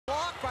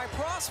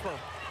prosper.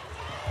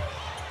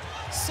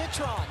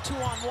 Citron,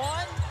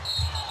 2-on-1.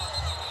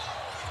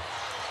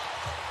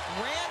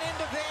 Ran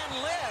into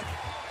Van Lith.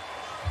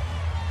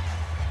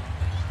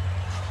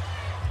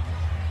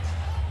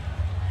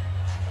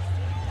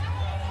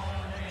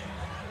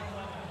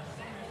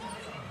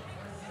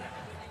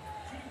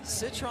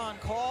 Citron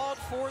called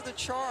for the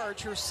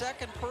charge, her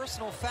second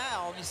personal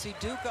foul. You see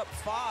Duke up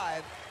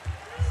 5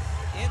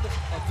 in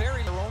their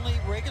only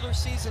regular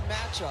season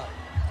matchup.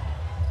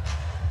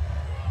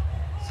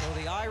 So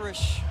the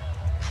Irish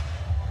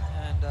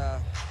and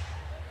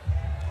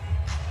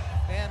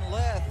Van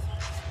Lith,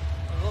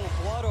 a little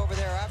blood over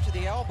there after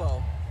the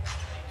elbow.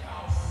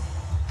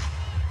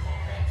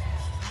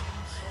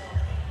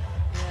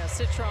 Yeah,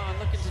 Citron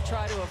looking to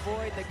try to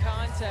avoid the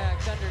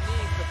contact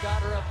underneath, but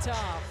got her up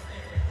top.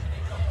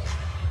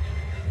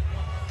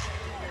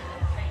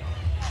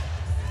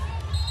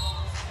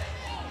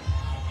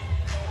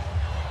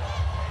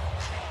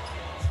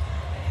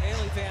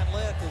 Hailey Van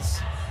Lith is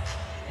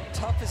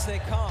tough as they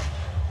come.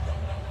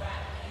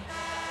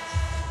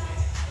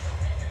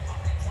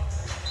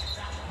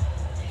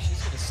 She's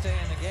going to stay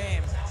in the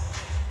game.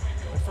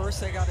 But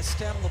first they got to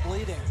stem the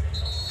bleeding.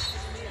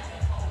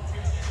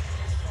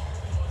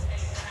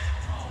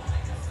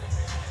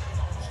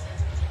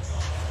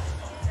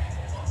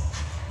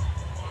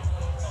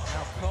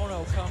 Now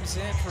Kono comes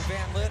in for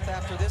Van Lith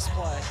after this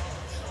play.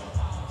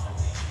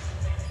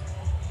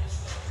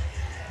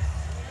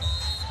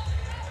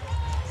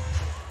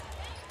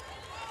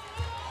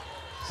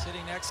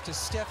 Sitting next to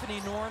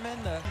Stephanie Norman.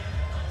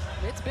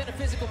 It's been a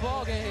physical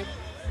ball game.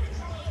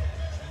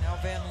 Now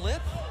Van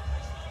Lith,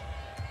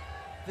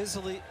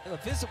 visibly,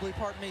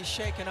 pardon me,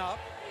 shaken up.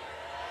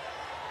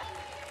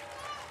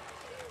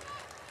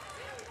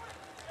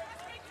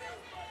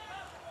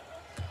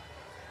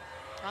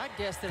 I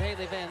guess that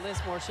Hailey Van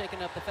Lith's more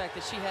shaken up the fact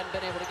that she hadn't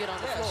been able to get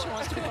on the floor. She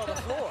wants to be on the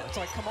floor. It's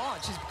like, come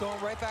on, she's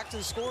going right back to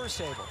the scorer's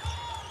table.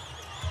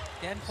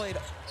 Again, played